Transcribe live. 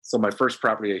So my first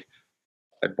property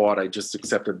I bought, I just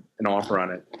accepted an offer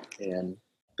on it, and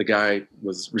the guy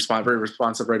was very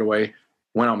responsive right away.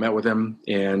 Went out, met with him,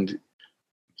 and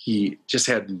he just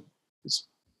had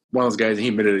one of those guys. He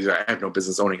admitted, I have no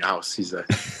business owning a house. He's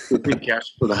paid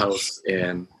cash for the house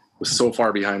and was so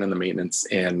far behind on the maintenance.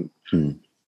 And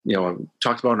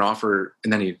talked about an offer,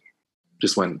 and then he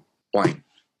just went blank.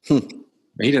 He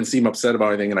didn't seem upset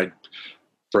about anything, and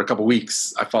for a couple of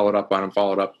weeks, I followed up on him.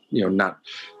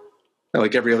 Not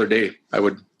like every other day. I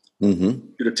would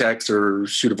shoot a text or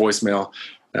shoot a voicemail,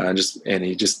 and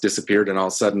he just disappeared. And all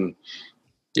of a sudden,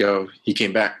 he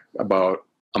came back about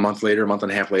a month and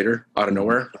a half later, out of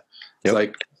nowhere. It's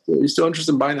like, are you still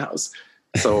interested in buying the house?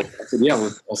 So I said, yeah,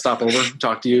 I'll stop over,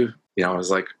 talk to you. I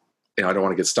was like, I don't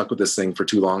want to get stuck with this thing for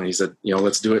too long. And he said,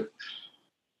 let's do it.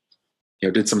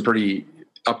 Did some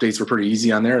updates were pretty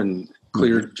easy on there, and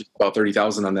cleared just about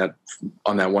 $30,000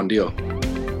 on that one deal.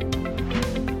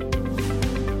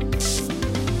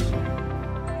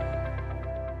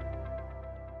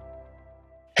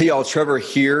 Hey y'all, Trevor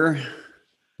here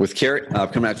with Carrot.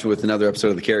 Coming at you with another episode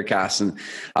of the Carrot Cast, and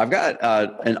I've got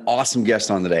an awesome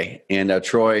guest on today. And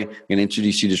Troy, I'm going to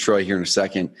introduce you to Troy here in a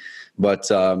second. But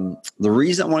the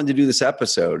reason I wanted to do this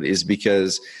episode is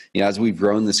because as we've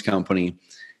grown this company,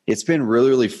 it's been really,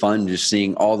 really fun just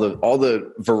seeing all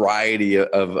the variety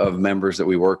of members that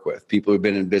we work with. People who've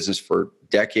been in business for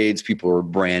decades, people who are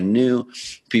brand new,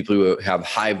 people who have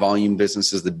high volume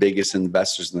businesses, the biggest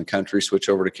investors in the country switch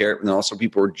over to Carrot, and also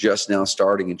people who are just now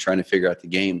starting and trying to figure out the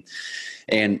game.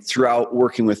 And throughout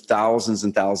working with thousands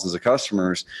and thousands of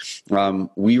customers,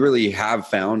 we really have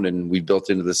found, and we built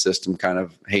into the system kind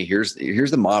of, hey, here's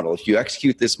the model. If you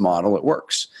execute this model, it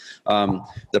works.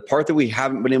 The part that we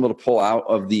haven't been able to pull out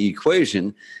of the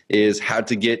equation is how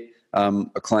to get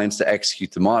clients to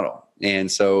execute the model.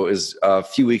 And so is a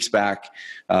few weeks back,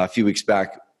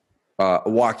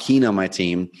 Joaquin on my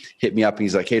team hit me up and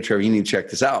he's like, hey, Trevor, you need to check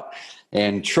this out.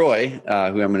 And Troy, who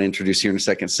I'm going to introduce here in a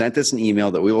second, sent us an email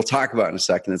that we will talk about in a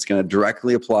second that's going to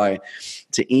directly apply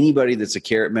to anybody that's a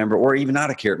Carrot member or even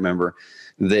not a Carrot member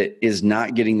that is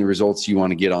not getting the results you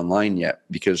want to get online yet,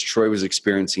 because Troy was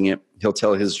experiencing it. He'll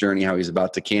tell his journey, how he's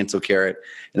about to cancel Carrot,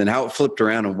 and then how it flipped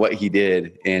around and what he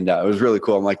did. And it was really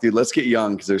cool. I'm like, dude, let's get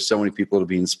young, because there's so many people to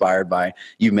be inspired by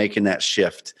you making that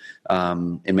shift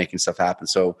and making stuff happen.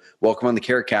 So welcome on the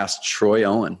Carrot Cast, Troy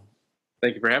Owen.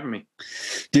 Thank you for having me,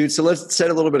 dude. So let's set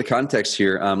a little bit of context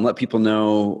here. Let people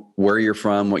know where you're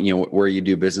from, where you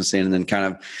do business in, and then kind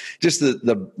of just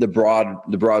the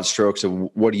broad strokes of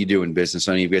what do you do in business.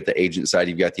 I know you've got the agent side,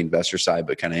 you've got the investor side,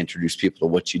 but kind of introduce people to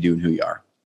what you do and who you are.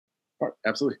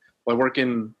 Absolutely. Well, I work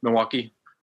in Milwaukee,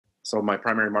 so my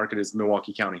primary market is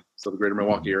Milwaukee County, so the greater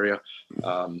Milwaukee area.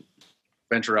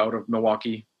 Venture out of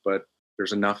Milwaukee, but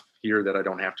there's enough here that I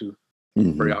don't have to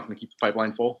very often to keep the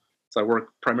pipeline full. So I work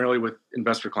primarily with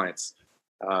investor clients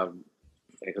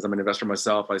because I'm an investor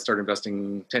myself. I started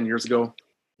investing 10 years ago,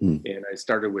 and I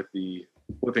started with the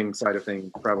flipping side of things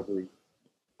probably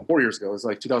 4 years ago. It was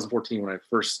like 2014 when I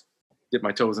first dipped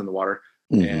my toes in the water.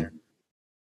 And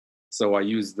so I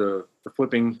used the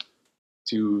flipping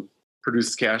to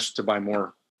produce cash to buy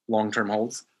more long-term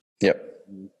holds. Yep.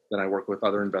 And then I work with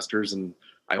other investors, and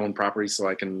I own properties so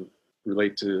I can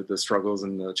relate to the struggles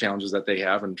and the challenges that they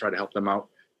have and try to help them out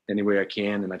any way I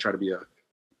can, and I try to be a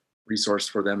resource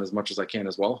for them as much as I can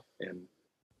as well, and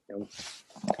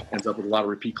ends up with a lot of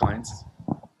repeat clients.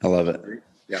 I love it.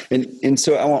 Yeah. And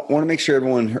so I want to make sure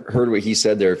everyone heard what he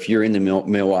said there. If you're in the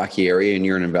Milwaukee area and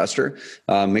you're an investor,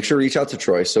 make sure to reach out to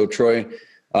Troy. So Troy,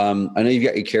 I know you've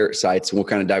got your Carrot sites, and we'll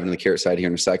kind of dive into the Carrot side here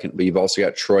in a second, but you've also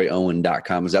got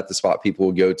TroyOwen.com. Is that the spot people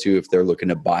will go to if they're looking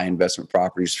to buy investment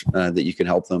properties that you can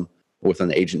help them with on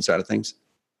the agent side of things?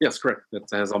 Yes, correct. That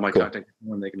has all my contact,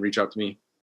 and they can reach out to me,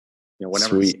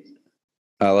 whenever. Sweet.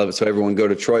 I love it. So everyone go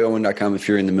to TroyOwen.com if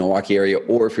you're in the Milwaukee area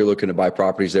or if you're looking to buy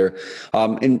properties there.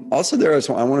 And also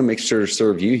I want to make sure to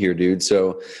serve you here, dude.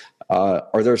 So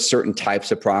are there certain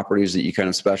types of properties that you kind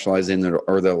of specialize in,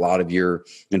 or that a lot of your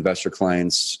investor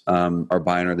clients are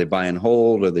buying? Are they buy and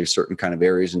hold? Are there certain kind of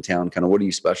areas in town? Kind of what do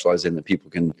you specialize in that people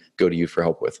can go to you for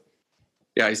help with?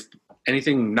 Yeah,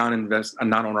 anything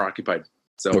non-owner occupied.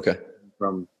 So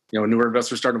from newer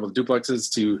investors starting with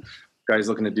duplexes to guys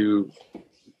looking to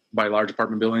buy large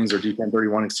apartment buildings or do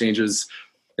 1031 exchanges,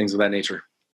 things of that nature.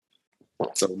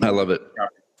 So I love it.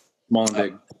 Small and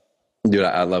big. Dude,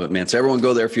 I love it, man. So everyone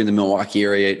go there if you're in the Milwaukee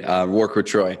area, work with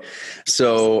Troy.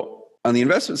 So on the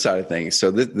investment side of things, so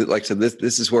like I said,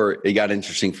 this is where it got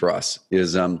interesting for us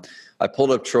is I pulled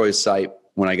up Troy's site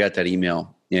when I got that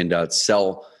email and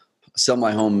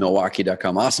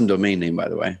sellmyhomemilwaukee.com. Awesome domain name, by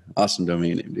the way. Awesome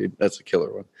domain name, dude. That's a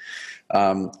killer one.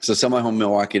 So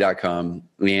sellmyhomemilwaukee.com,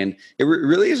 and it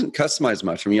really isn't customized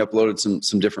much. I mean, you uploaded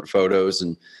some different photos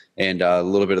and a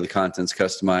little bit of the content's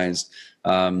customized.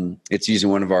 It's using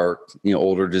one of our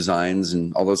older designs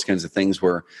and all those kinds of things.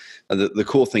 Where the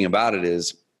cool thing about it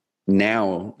is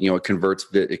now it converts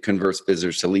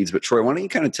visitors to leads. But Troy, why don't you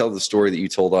kind of tell the story that you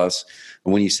told us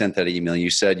when you sent that email? You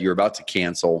said you're about to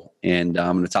cancel, and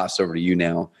I'm going to toss it over to you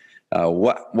now.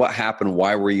 What happened?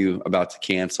 Why were you about to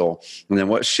cancel? And then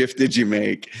what shift did you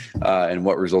make? And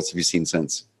what results have you seen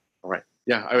since? All right.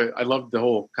 Yeah, I love the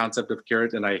whole concept of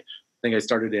Carrot, and I think I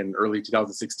started in early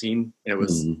 2016. And it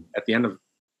was at the end of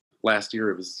last year.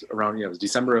 It was around, it was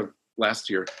December of last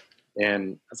year.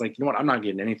 And I was like, you know what? I'm not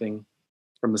getting anything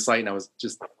from the site. And I was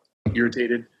just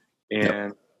irritated.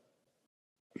 And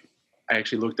I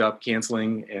actually looked up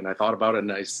canceling, and I thought about it.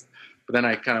 But then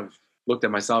I kind of looked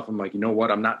at myself. I'm like, you know what?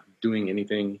 I'm not doing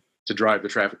anything to drive the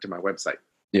traffic to my website.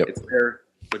 Yep. It's there,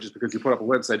 but just because you put up a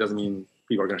website doesn't mean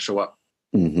people are going to show up.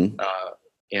 And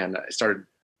I started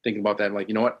thinking about that. I'm like,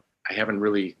 you know what? I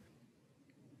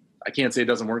can't say it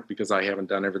doesn't work because I haven't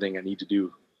done everything I need to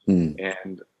do.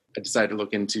 And I decided to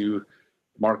look into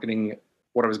marketing,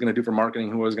 what I was going to do for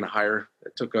marketing, who I was going to hire.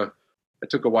 It took a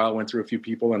while, went through a few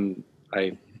people, and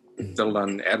I settled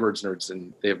on AdWords Nerds,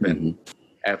 and they have been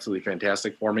absolutely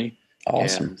fantastic for me.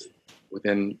 Awesome. And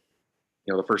within,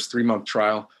 the first 3-month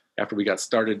trial, after we got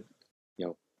started,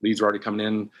 leads were already coming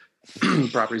in,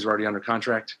 properties were already under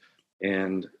contract,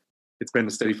 and it's been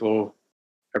a steady flow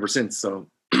ever since. So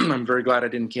I'm very glad I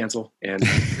didn't cancel. And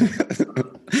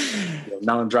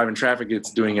now I'm driving traffic.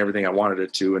 It's doing everything I wanted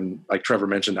it to. And like Trevor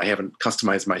mentioned, I haven't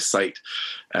customized my site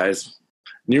as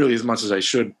nearly as much as I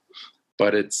should,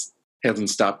 but it hasn't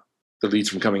stopped the leads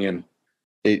from coming in.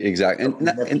 Exactly.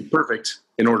 And perfect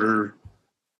in order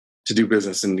to do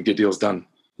business and to get deals done.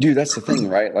 Dude, that's the thing,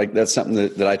 right? Like that's something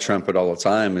that I trumpet all the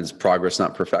time is progress,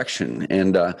 not perfection.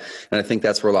 And I think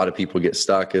that's where a lot of people get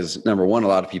stuck is, number one, a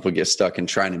lot of people get stuck in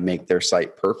trying to make their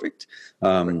site perfect.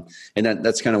 And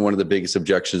that's kind of one of the biggest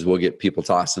objections we'll get people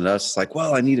tossing at us. It's like,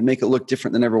 well, I need to make it look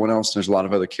different than everyone else. There's a lot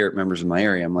of other Carrot members in my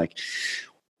area. I'm like,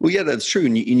 well, yeah, that's true.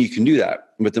 And you can do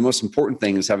that. But the most important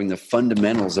thing is having the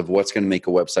fundamentals of what's going to make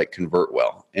a website convert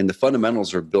well. And the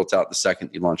fundamentals are built out the second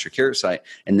you launch your Carrot site,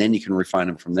 and then you can refine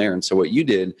them from there. And so what you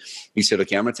did, you said,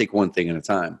 okay, I'm going to take one thing at a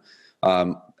time.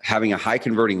 Having a high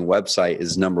converting website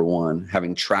is number one.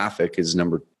 Having traffic is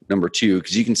number two,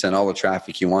 because you can send all the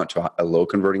traffic you want to a low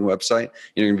converting website.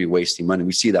 You're going to be wasting money.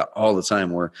 We see that all the time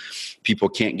where people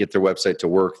can't get their website to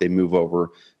work. They move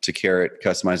over to Carrot,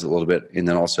 customize it a little bit, and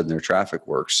then all of a sudden their traffic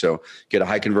works. So get a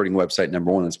high converting website,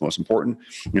 number one, that's most important.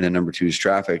 And then number two is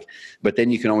traffic. But then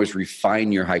you can always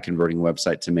refine your high converting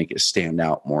website to make it stand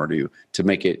out more, to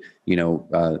make it,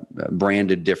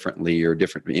 branded differently or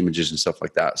different images and stuff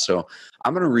like that. So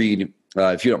I'm going to read,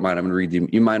 if you don't mind, I'm going to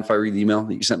read you mind if I read the email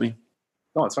that you sent me?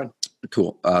 No, it's fine.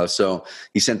 Cool. So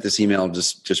he sent this email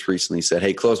just recently. He said,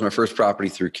 hey, closed my first property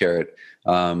through Carrot.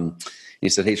 He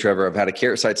said, hey, Trevor, I've had a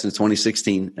Carrot site since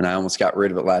 2016, and I almost got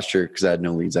rid of it last year because I had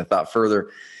no leads. I thought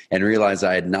further and realized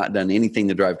I had not done anything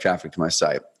to drive traffic to my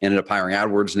site. Ended up hiring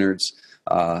AdWords Nerds,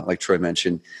 like Troy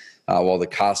mentioned, while the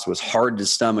cost was hard to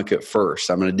stomach at first.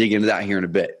 I'm going to dig into that here in a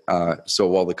bit. So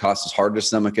while the cost is hard to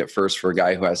stomach at first for a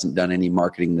guy who hasn't done any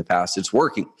marketing in the past, it's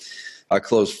working. I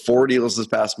closed 4 deals this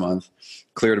past month,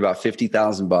 cleared about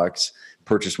 $50,000,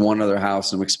 purchased one other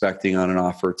house. I'm expecting on an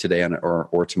offer today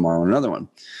or tomorrow on another one.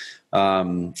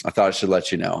 I thought I should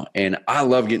let you know. And I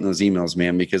love getting those emails,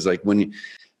 man, because like when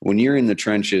you're in the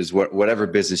trenches, whatever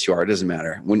business you are, it doesn't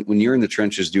matter. When you're in the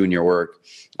trenches doing your work,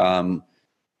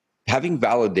 having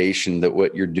validation that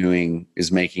what you're doing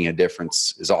is making a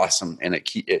difference is awesome. And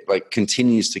it like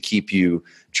continues to keep you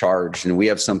charged. And we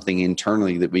have something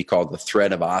internally that we call the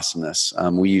thread of awesomeness.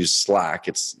 We use Slack.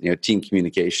 It's team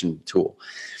communication tool.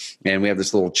 And we have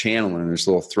this little channel and this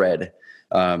little thread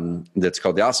that's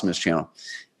called the Awesomeness channel.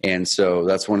 And so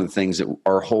that's one of the things that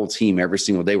our whole team, every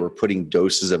single day, we're putting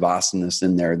doses of awesomeness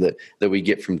in there that we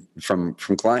get from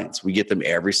clients. We get them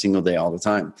every single day, all the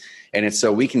time. And it's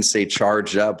so we can stay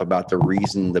charged up about the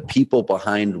reason, the people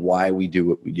behind why we do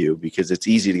what we do, because it's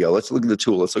easy to go, let's look at the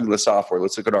tool, let's look at the software,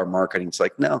 let's look at our marketing. It's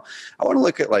like, no, I want to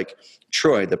look at like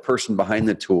Troy, the person behind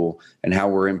the tool, and how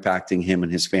we're impacting him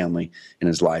and his family and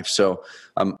his life. So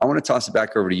I want to toss it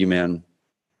back over to you, man,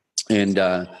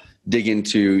 and dig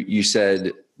into, you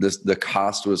said, the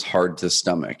cost was hard to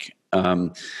stomach.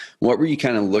 What were you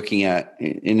kind of looking at?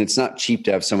 And it's not cheap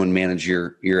to have someone manage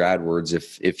your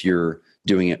AdWords if you're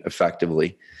doing it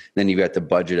effectively. Then you've got the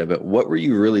budget of it. What were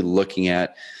you really looking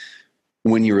at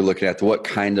when you were looking at what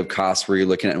kind of costs were you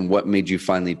looking at, and what made you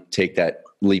finally take that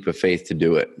leap of faith to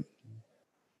do it?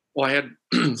 Well, I had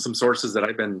some sources that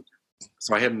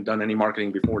so I hadn't done any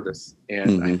marketing before this,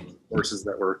 and I had sources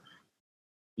that were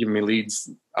giving me leads,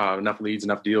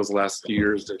 enough deals the last few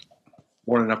years,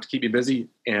 more than enough to keep me busy.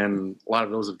 And a lot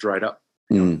of those have dried up.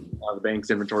 A lot of the bank's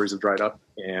inventories have dried up,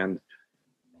 and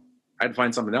I had to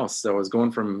find something else. So I was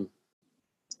going from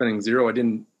spending zero. I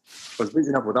was busy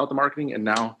enough without the marketing, and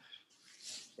now,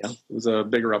 it was a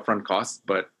bigger upfront cost,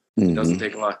 but it doesn't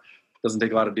take a lot. Doesn't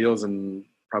take a lot of deals, and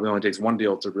probably only takes one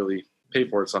deal to really pay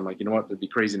for it. So I'm like, you know what? It'd be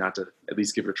crazy not to at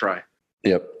least give it a try.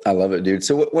 Yep. I love it, dude.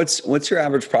 So what's your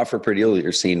average profit per deal that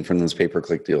you're seeing from those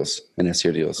pay-per-click deals and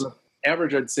SEO deals?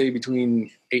 Average, I'd say between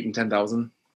 8,000 and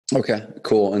 10,000. Okay,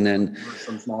 cool. And then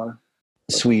some smaller.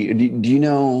 Sweet. Do you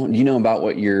know about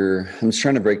what I'm just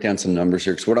trying to break down some numbers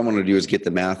here, because what I want to do is get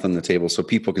the math on the table so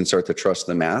people can start to trust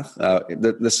the math.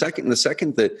 The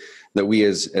second that we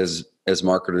as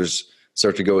marketers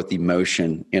start to go with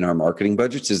emotion in our marketing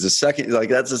budgets is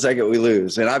that's the second we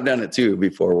lose. And I've done it too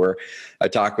before, where I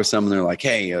talk with someone, they're like,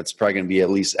 hey, it's probably going to be at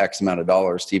least X amount of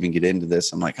dollars to even get into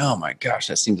this. I'm like, oh my gosh,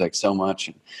 that seems like so much.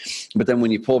 But then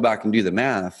when you pull back and do the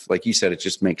math, like you said, it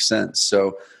just makes sense.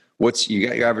 So you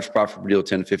got your average profit per deal,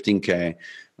 10 to 15K.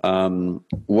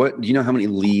 Do you know how many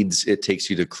leads it takes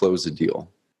you to close a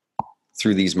deal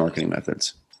through these marketing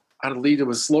methods? Out of lead, it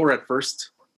was slower at first,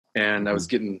 and I was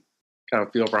getting kind of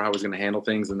a feel for how I was going to handle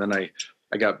things. And then I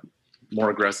got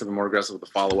more aggressive with the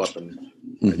follow-up, and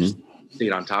I just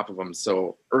stayed on top of them.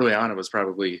 So early on, it was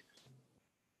probably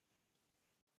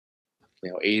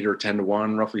 8 or 10 to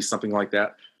 1, roughly, something like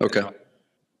that. Okay.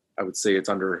 I would say it's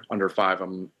under 5.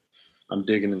 I'm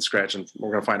digging and scratching.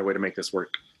 We're going to find a way to make this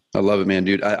work. I love it, man,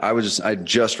 dude. I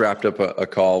just wrapped up a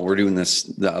call. We're doing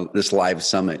this live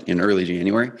summit in early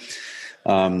January.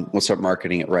 We'll start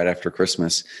marketing it right after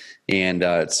Christmas, and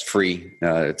it's free.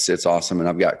 It's awesome. And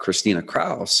I've got Christina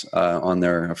Kraus on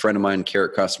there, a friend of mine,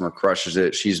 Carrot customer, crushes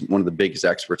it. She's one of the biggest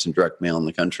experts in direct mail in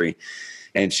the country.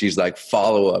 And she's like,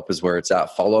 follow up is where it's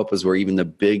at. Follow up is where even the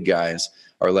big guys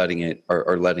are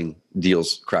letting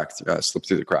deals slip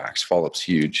through the cracks. Follow up's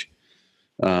huge.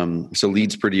 So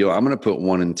leads per deal, I'm going to put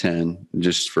 1 in 10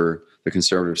 just for the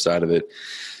conservative side of it.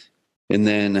 And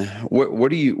then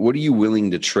what are you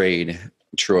willing to trade,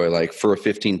 Troy? Like for a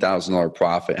 $15,000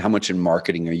 profit, how much in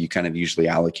marketing are you kind of usually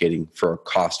allocating for a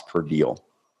cost per deal?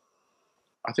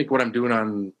 I think what I'm doing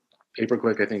on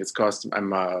pay-per-click, I think it's cost. I'm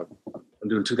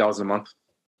doing $2,000 a month.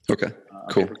 Okay,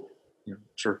 cool.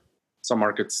 Sure. Some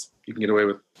markets you can get away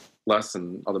with less,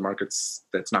 and other markets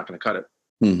that's not going to cut it.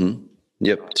 Mm-hmm.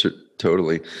 Yep,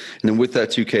 totally. And then with that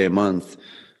 $2K a month,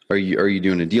 are you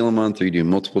doing a deal a month? Are you doing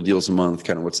multiple deals a month?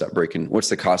 Kind of what's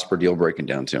the cost per deal breaking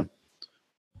down to?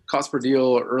 Cost per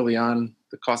deal early on,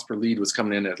 the cost per lead was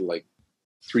coming in at like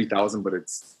 3,000, but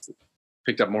it's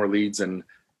picked up more leads, and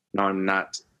now I'm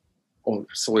not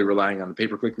solely relying on the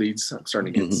pay-per-click leads. I'm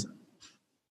starting to get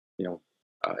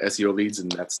SEO leads,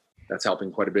 and that's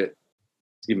helping quite a bit.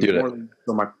 Even more,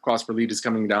 so my cost per lead is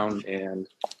coming down, and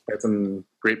I had some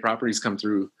great properties come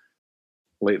through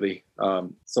lately.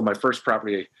 So my first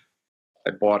property I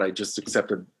bought, I just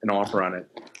accepted an offer on it,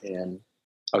 and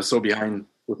I was so behind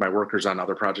with my workers on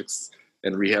other projects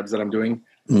and rehabs that I'm doing.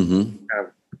 I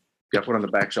got put on the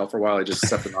back shelf for a while. I just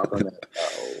accepted an offer on that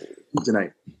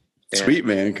tonight. Sweet,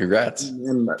 man. Congrats.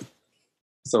 And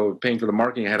so paying for the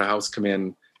marketing, I had a house come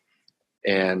in,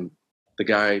 and the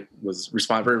guy was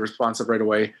very responsive right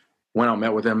away. Went out,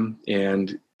 met with him,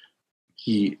 and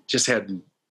he just had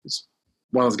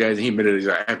one of those guys. He admitted,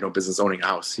 I have no business owning a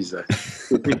house. He's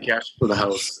paid cash for the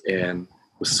house and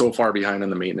was so far behind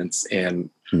on the maintenance. And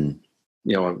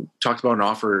talked about an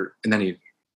offer, and then he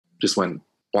just went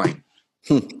blank.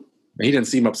 And he didn't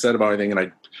seem upset about anything.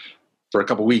 And for a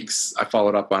couple of weeks, I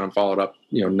followed up on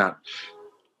him. Not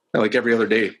like every other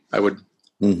day. I would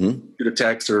shoot a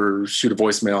text or shoot a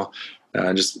voicemail.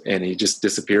 And he just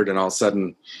disappeared, and all of a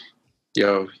sudden,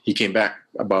 he came back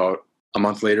about a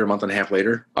month and a half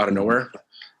later, out of nowhere.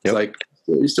 It's like,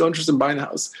 are you still interested in buying the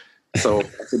house? So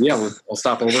I said, yeah, I'll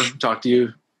stop over, talk to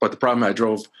you. But the problem, I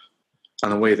drove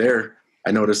on the way there,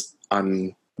 I noticed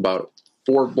on about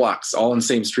 4 blocks, all in the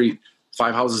same street,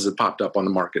 5 houses had popped up on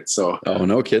the market. So, oh,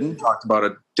 no kidding. Talked about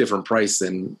a different price,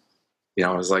 and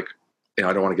I was like,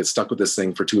 I don't want to get stuck with this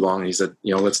thing for too long. And he said,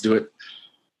 let's do it.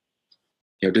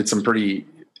 Did some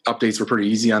updates were pretty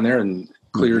easy on there, and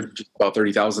cleared just about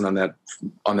 30,000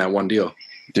 on that one deal.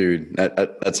 Dude,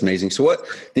 that's amazing. So what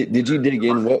did you dig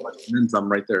in?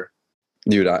 I'm right there.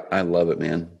 Dude, I love it,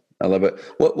 man. I love it.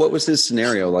 What was his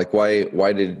scenario? Like, why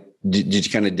did you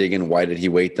kind of dig in? Why did he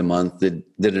wait the month? Did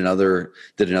another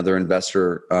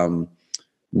investor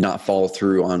not follow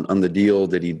through on the deal?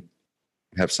 Did he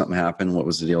have something happen? What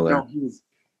was the deal there? No,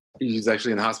 He's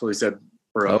actually in the hospital. He said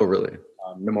for Oh, really?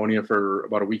 Pneumonia for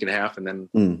about a week and a half, and then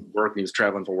work. And he was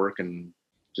traveling for work and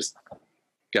just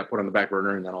got put on the back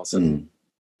burner. And then all of a sudden,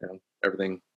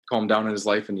 everything calmed down in his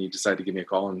life, and he decided to give me a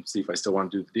call and see if I still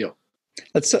want to do the deal.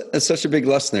 That's such a big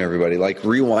lesson there, everybody. Like,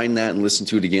 rewind that and listen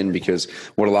to it again, because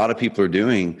what a lot of people are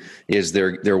doing is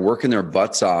they're working their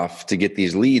butts off to get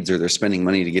these leads, or they're spending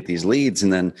money to get these leads.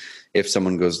 And then if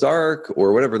someone goes dark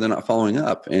or whatever, they're not following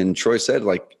up. And Troy said,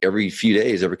 like, every few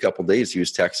days, every couple of days, he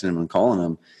was texting them and calling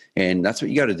them. And that's what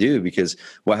you got to do, because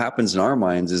what happens in our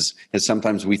minds is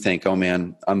sometimes we think, oh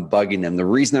man, I'm bugging them. The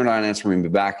reason they're not answering me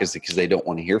back is because they don't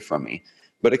want to hear from me.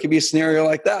 But it could be a scenario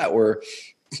like that where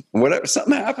whatever,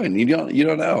 something happened. You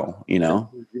don't know. He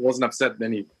wasn't upset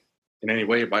in any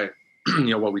way by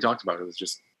what we talked about. It was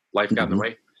just life got in the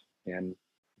way, and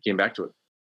he came back to it.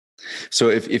 So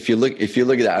if you look at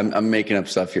that, I'm making up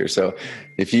stuff here. So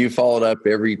if you followed up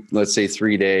every, let's say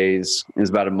 3 days, it was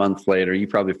about a month later, you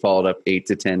probably followed up 8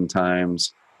 to 10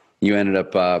 times. You ended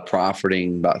up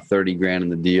profiting about 30 grand in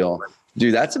the deal.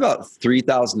 Dude, that's about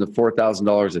 $3,000 to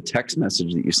 $4,000 a text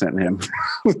message that you sent him.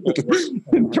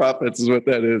 In profits is what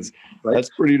that is. Right. That's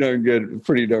pretty darn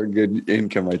good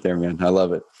income right there, man. I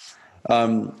love it.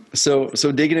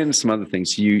 So digging into some other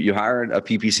things, you hired a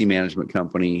PPC management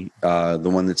company, the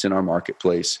one that's in our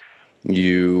marketplace.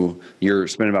 You're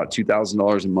spending about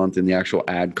 $2,000 a month in the actual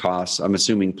ad costs. I'm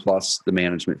assuming plus the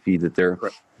management fee that they're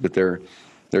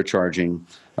charging.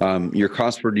 Your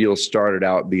cost per deal started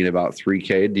out being about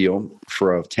 $3,000 a deal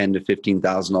for a $10,000 to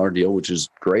 $15,000 deal, which is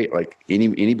great. Like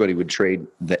anybody would trade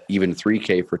that, even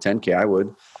 $3,000 for $10,000. I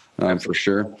would. For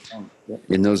sure.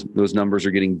 And those numbers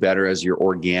are getting better as your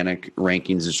organic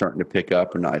rankings are starting to pick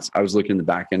up. And I was looking at the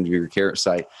back end of your Carrot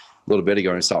site a little bit ago,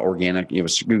 and I saw organic. You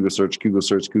have a Google search,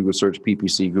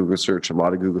 PPC, Google search, a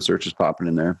lot of Google searches popping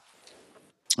in there.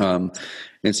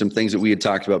 And some things that we had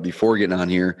talked about before getting on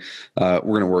here, we're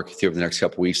going to work with you over the next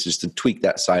couple of weeks just to tweak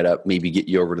that site up, maybe get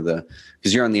you over to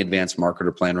because you're on the advanced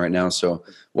marketer plan right now. So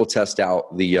we'll test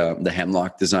out the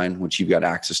Hemlock design, which you've got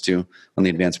access to on the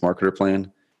advanced marketer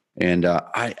plan. And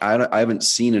I haven't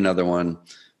seen another one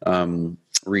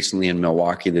recently in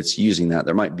Milwaukee that's using that.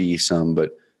 There might be some,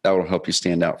 but that will help you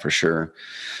stand out for sure.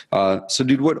 So,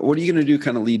 dude, what are you going to do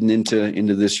kind of leading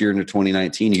into this year, into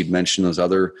 2019? You'd mentioned those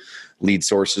other lead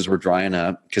sources were drying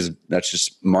up because that's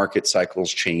just market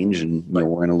cycles change, and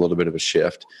we're in a little bit of a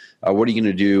shift. What are you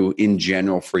going to do in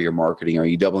general for your marketing? Are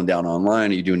you doubling down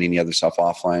online? Are you doing any other stuff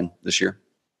offline this year?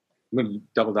 I'm going to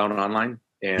double down on online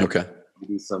and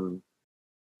do some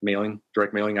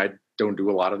direct mailing. I don't do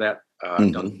a lot of that.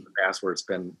 I've done in the past where it's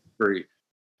been very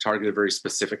targeted, very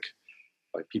specific,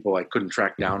 like people I couldn't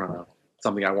track down on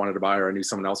something I wanted to buy, or I knew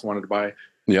someone else wanted to buy.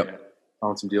 Yep.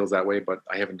 Found some deals that way, but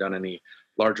I haven't done any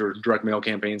larger direct mail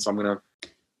campaigns. So I'm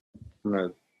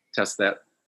gonna test that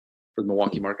for the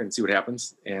Milwaukee market and see what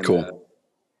happens. And cool.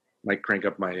 Might crank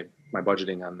up my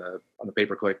budgeting on the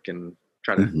pay-per-click and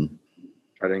try to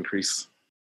increase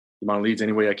the amount of leads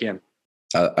any way I can.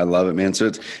 I love it, man. So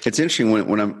it's interesting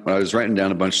when I was writing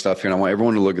down a bunch of stuff here, and I want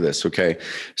everyone to look at this. Okay.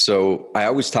 So I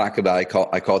always talk about, I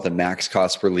call it the max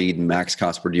cost per lead and max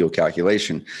cost per deal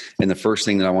calculation. And the first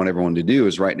thing that I want everyone to do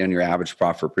is write down your average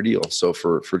profit per deal. So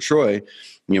for Troy,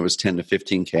 it was 10 to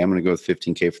 15K. I'm going to go with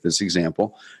 15K for this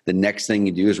example. The next thing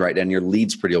you do is write down your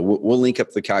leads per deal. We'll link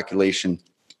up the calculation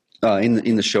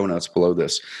in the show notes below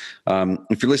this.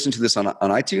 If you're listening to this on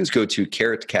iTunes, go to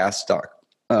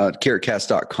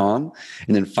carrotcast.com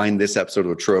and then find this episode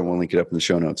of Troy, and we'll link it up in the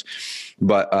show notes.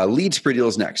 But leads per deal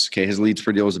is next. Okay, his leads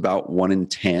per deal is about 1 in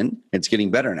 10. It's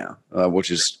getting better now, which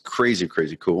is crazy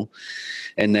cool.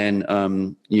 And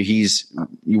then he's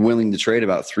willing to trade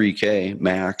about 3K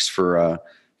max for a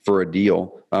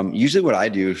deal. Usually, what I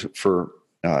do for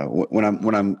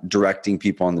when I'm directing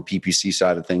people on the PPC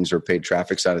side of things or paid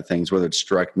traffic side of things, whether it's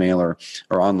direct mail or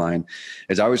online,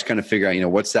 is I always kind of figure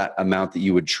out, what's that amount that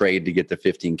you would trade to get the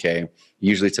 15K?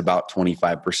 Usually it's about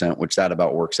 25%, which that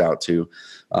about works out to.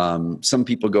 Some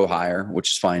people go higher,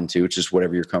 which is fine too. It's just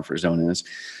whatever your comfort zone is.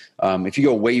 If you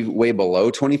go way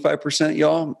below 25%,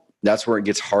 y'all, that's where it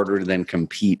gets harder to then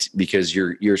compete, because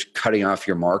you're cutting off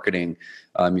your marketing.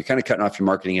 You're kind of cutting off your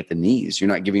marketing at the knees. You're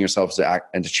not giving yourselves a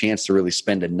chance to really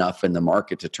spend enough in the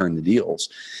market to turn the deals,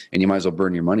 and you might as well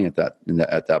burn your money at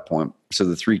that point. So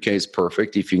the 3K is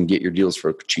perfect. If you can get your deals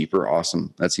for cheaper,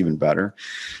 awesome. That's even better.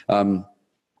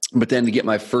 But then to get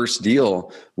my first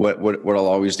deal, what I'll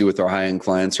always do with our high-end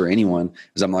clients or anyone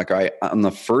is I'm like, all right, on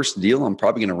the first deal, I'm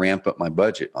probably going to ramp up my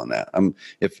budget on that.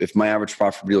 If my average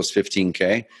profit deal is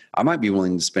 15K, I might be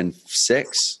willing to spend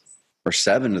 6 or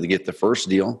 7 to get the first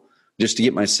deal, just to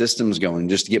get my systems going,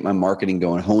 just to get my marketing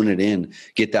going, hone it in,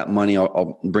 get that money.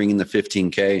 I'll bring in the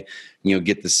 15K,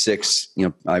 get the 6,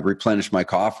 I replenish my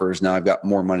coffers. Now I've got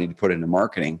more money to put into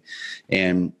marketing.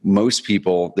 And most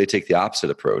people, they take the opposite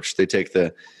approach. They take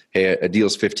hey, a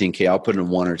deal's 15K. I'll put in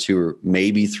 1 or 2 or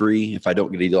maybe 3. If I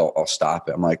don't get a deal, I'll stop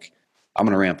it. I'm like, I'm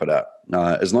going to ramp it up.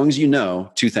 As long as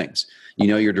 2 things,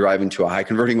 you're driving to a high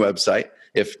converting website.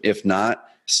 If not,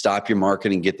 stop your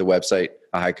marketing, get the website,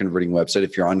 a high converting website.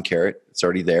 If you're on Carrot, it's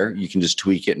already there. You can just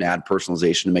tweak it and add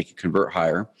personalization to make it convert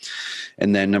higher.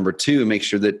 And then number 2, make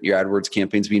sure that your AdWords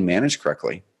campaign's being managed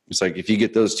correctly. It's like, if you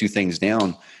get those 2 things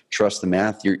down, trust the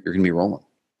math, you're going to be rolling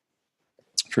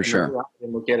for sure.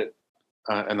 And look at it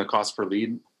and the cost per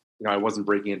lead. I wasn't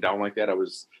breaking it down like that. I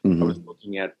was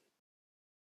looking at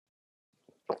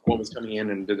what was coming in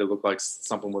and did it look like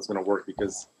something was going to work,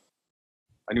 because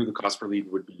I knew the cost per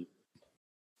lead would be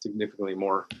significantly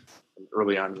more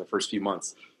early on in the first few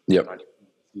months. Yep. I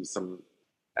see some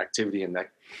activity, and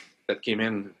that came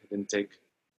in. It didn't take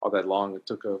all that long. It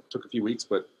took a few weeks,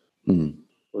 but it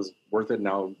was worth it.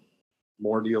 Now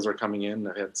more deals are coming in.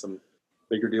 I had some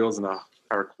bigger deals and a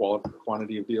higher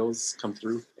quantity of deals come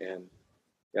through, and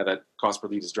that cost per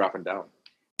lead is dropping down.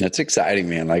 That's exciting,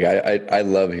 man. Like I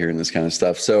love hearing this kind of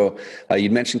stuff. So you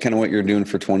mentioned kind of what you're doing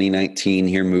for 2019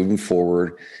 here moving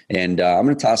forward. And I'm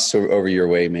going to toss this over your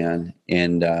way, man.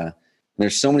 And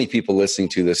there's so many people listening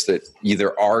to this that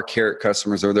either are Carrot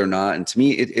customers or they're not. And to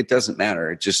me, it doesn't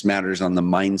matter. It just matters on the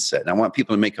mindset. And I want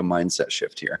people to make a mindset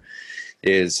shift here.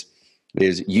 Is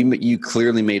you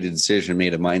clearly made a decision,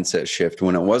 made a mindset shift.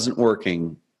 When it wasn't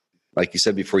working, like you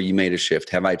said before, you made a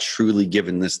shift. Have I truly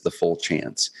given this the full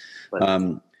chance?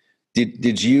 Right.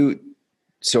 Did you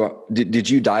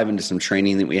dive into some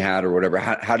training that we had or whatever?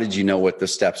 How did you know what the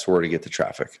steps were to get the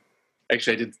traffic?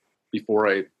 Actually, I did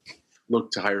before I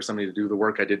looked to hire somebody to do the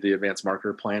work. I did the advanced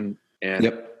marketer plan,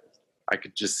 and I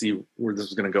could just see where this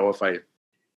was going to go if I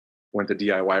went the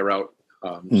DIY route.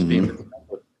 Just being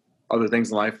with other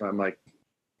things in life, I'm like,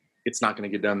 it's not going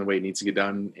to get done the way it needs to get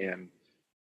done, and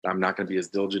I'm not going to be as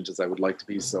diligent as I would like to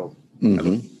be. So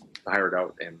I hired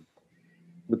out, and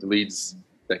with the leads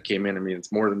that came in, I mean,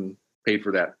 it's more than paid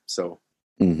for that. So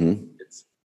it's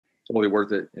totally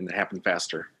worth it, and it happened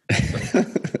faster.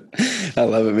 I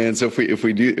love it, man. So if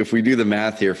we do the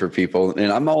math here for people,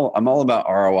 and I'm all about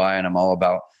ROI, and I'm all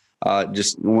about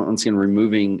just once again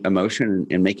removing emotion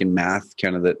and making math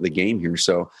kind of the game here.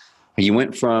 So you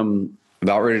went from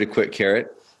about ready to quit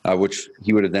Carrot, which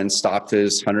he would have then stopped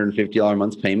his $150 a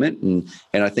month payment.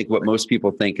 And I think what most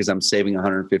people think is I'm saving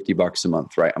 $150 a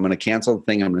month, right? I'm going to cancel the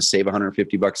thing. I'm going to save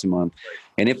 $150 a month.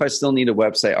 And if I still need a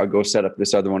website, I'll go set up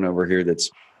this other one over here that's,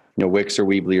 Wix or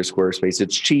Weebly or Squarespace.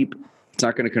 It's cheap. It's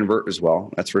not going to convert as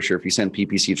well. That's for sure. If you send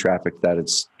PPC traffic,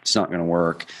 it's not going to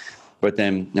work. But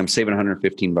then I'm saving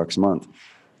 $115 a month.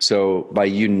 So by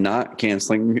you not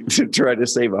canceling to try to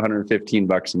save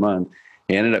 $115 a month,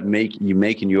 it ended up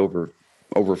making you over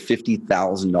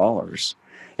 $50,000.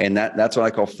 And that's what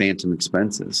I call phantom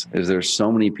expenses. Is there's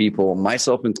so many people,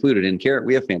 myself included, in Carrot,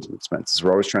 we have phantom expenses.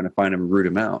 We're always trying to find them and root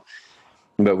them out.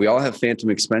 But we all have phantom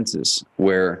expenses,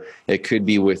 where it could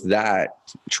be with that.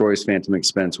 Troy's phantom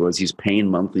expense was he's paying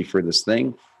monthly for this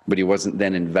thing, but he wasn't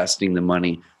then investing the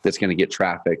money that's going to get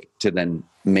traffic to then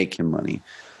make him money.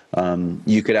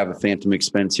 You could have a phantom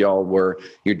expense, y'all, where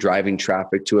you're driving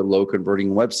traffic to a low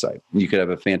converting website. You could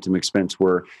have a phantom expense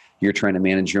where you're trying to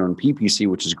manage your own PPC,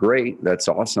 which is great. That's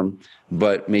awesome.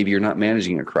 But maybe you're not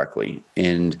managing it correctly.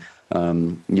 And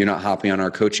you're not hopping on our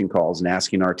coaching calls and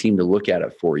asking our team to look at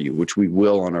it for you, which we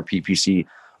will on our PPC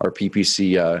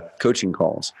coaching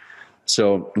calls.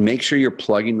 So make sure you're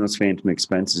plugging those phantom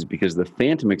expenses, because the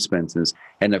phantom expenses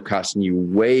end up costing you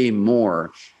way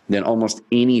more than almost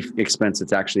any expense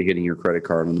that's actually hitting your credit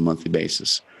card on a monthly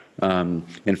basis.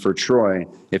 And for Troy,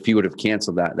 if he would have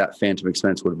canceled that phantom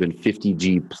expense would have been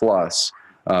 $50G plus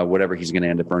whatever he's going to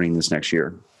end up earning this next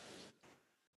year.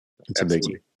 It's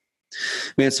Absolutely. A biggie.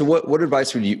 Man, so what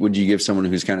advice would you give someone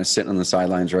who's kind of sitting on the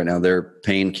sidelines right now? They're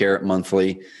paying Carrot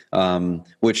monthly,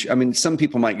 which, I mean, some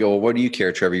people might go, well, what do you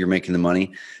care, Trevor? You're making the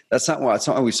money. That's not why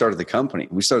we started the company.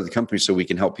 We started the company so we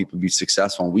can help people be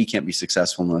successful, and we can't be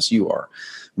successful unless you are.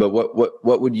 But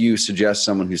what would you suggest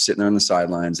someone who's sitting there on the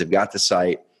sidelines? They've got the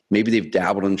site, maybe they've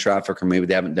dabbled in traffic, or maybe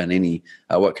they haven't done any.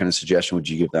 What kind of suggestion would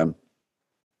you give them?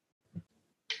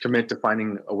 Commit to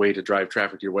finding a way to drive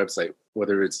traffic to your website,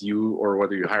 whether it's you or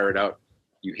whether you hire it out.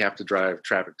 You have to drive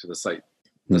traffic to the site.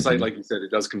 The site, like you said, it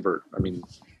does convert. I mean,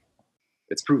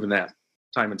 it's proven that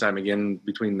time and time again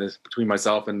between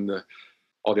myself and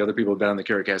all the other people who've been on the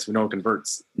CarrotCast. We know it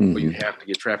converts, but you have to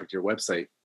get traffic to your website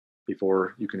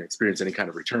before you can experience any kind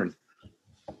of return.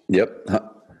 Yep.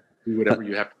 Do whatever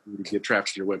you have to do to get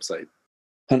traffic to your website.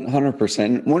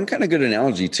 100%. One kind of good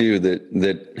analogy too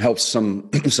that helps some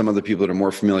other people that are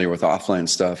more familiar with offline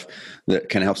stuff that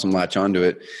kind of helps them latch onto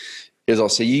it is I'll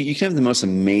say you can have the most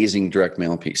amazing direct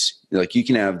mail piece. Like you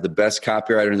can have the best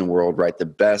copywriter in the world, write the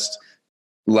best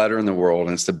letter in the world,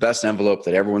 and it's the best envelope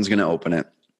that everyone's going to open it.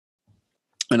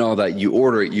 And all that, you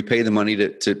order it, you pay the money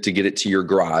to get it to your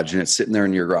garage, and it's sitting there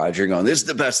in your garage. You're going, this is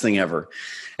the best thing ever.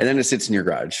 And then it sits in your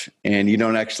garage, and you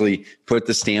don't actually put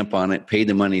the stamp on it, pay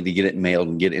the money to get it mailed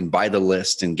and get it and buy the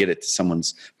list and get it to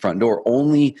someone's front door.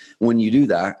 Only when you do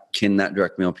that can that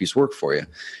direct mail piece work for you.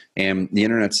 And the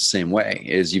internet's the same way.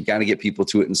 Is you've got to get people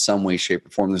to it in some way, shape, or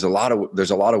form. There's a lot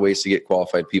of ways to get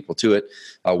qualified people to it.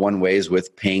 One way is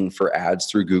with paying for ads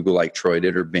through Google, like Troy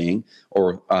did, or Bing,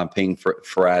 or paying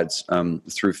for ads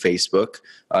through Facebook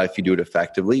if you do it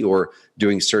effectively, or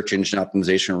doing search engine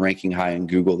optimization, ranking high in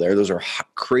Google. Those are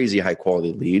crazy high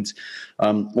quality leads.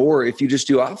 Or if you just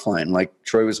do offline, like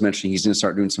Troy was mentioning, he's going to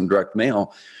start doing some direct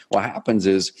mail. What happens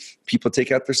is people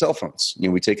take out their cell phones.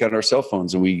 We take out our cell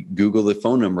phones and we Google the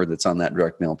phone number that's on that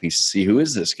direct mail piece to see who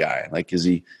is this guy? Like, is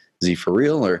he for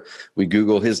real? Or we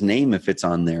Google his name if it's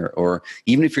on there. Or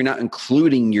even if you're not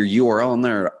including your URL in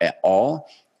there at all,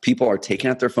 people are taking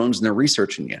out their phones and they're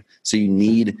researching you. So you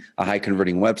need a high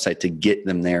converting website to get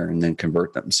them there and then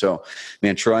convert them. So,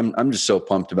 man, Troy, I'm just so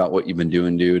pumped about what you've been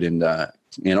doing, dude. And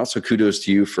also kudos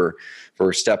to you for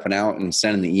stepping out and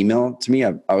sending the email to me.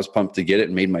 I was pumped to get it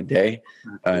and made my day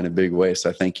in a big way.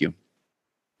 So I thank you.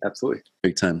 Absolutely.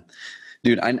 Big time.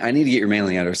 Dude, I need to get your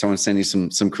mailing address. I want to send you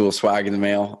some cool swag in the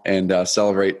mail and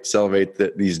celebrate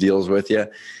these deals with you.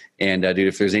 And dude,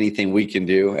 if there's anything we can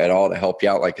do at all to help you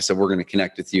out, like I said, we're going to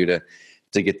connect with you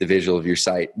to get the visual of your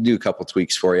site, do a couple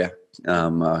tweaks for you,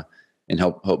 and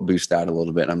help boost that a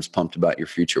little bit. I'm just pumped about your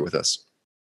future with us.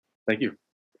 Thank you.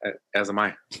 As am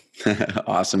I.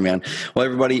 Awesome, man. Well,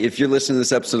 everybody, if you're listening to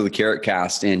this episode of the Carrot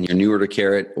Cast and you're newer to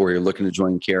Carrot or you're looking to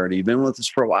join Carrot, you've been with us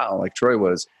for a while, like Troy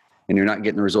was, and you're not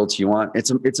getting the results you want,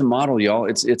 it's a model, y'all.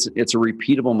 It's a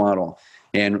repeatable model.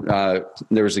 And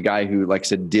there was a guy who, like I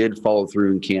said, did follow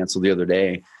through and cancel the other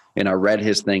day. And I read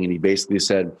his thing, and he basically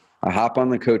said, I hop on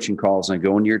the coaching calls and I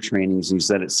go into your trainings. And he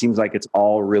said, it seems like it's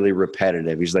all really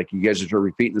repetitive. He's like, you guys are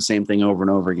repeating the same thing over and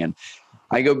over again.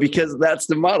 I go, because that's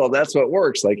the model. That's what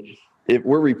works. Like, if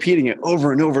we're repeating it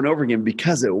over and over and over again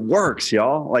because it works,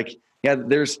 y'all. Like, yeah,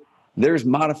 there's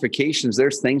modifications.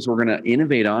 There's things we're going to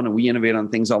innovate on, and we innovate on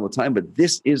things all the time. But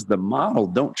this is the model.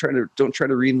 Don't try to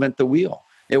reinvent the wheel.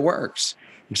 It works.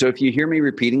 So if you hear me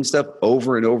repeating stuff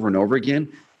over and over and over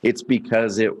again, it's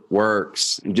because it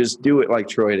works. And just do it like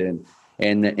Troy did.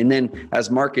 And then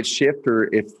as markets shift, or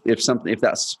if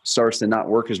that starts to not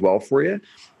work as well for you,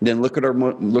 then look at our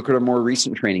more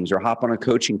recent trainings, or hop on a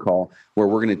coaching call where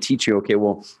we're going to teach you, okay,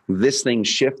 well, this thing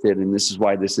shifted and this is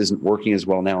why this isn't working as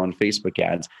well now on Facebook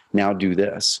ads. Now do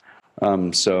this.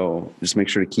 So just make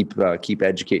sure to keep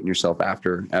educating yourself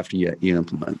after you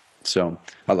implement. So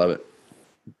I love it.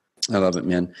 I love it,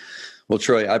 man. Well,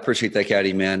 Troy, I appreciate that,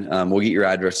 Caddy, man. We'll get your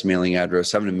address, mailing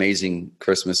address. Have an amazing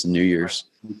Christmas and New Year's.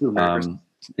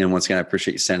 And once again, I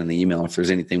appreciate you sending the email. If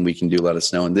there's anything we can do, let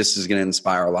us know. And this is going to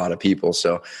inspire a lot of people.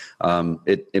 So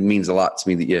it means a lot to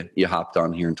me that you hopped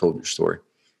on here and told your story.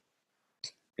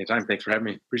 Anytime. Thanks for having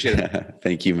me. Appreciate it.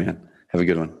 Thank you, man. Have a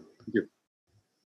good one. Thank you.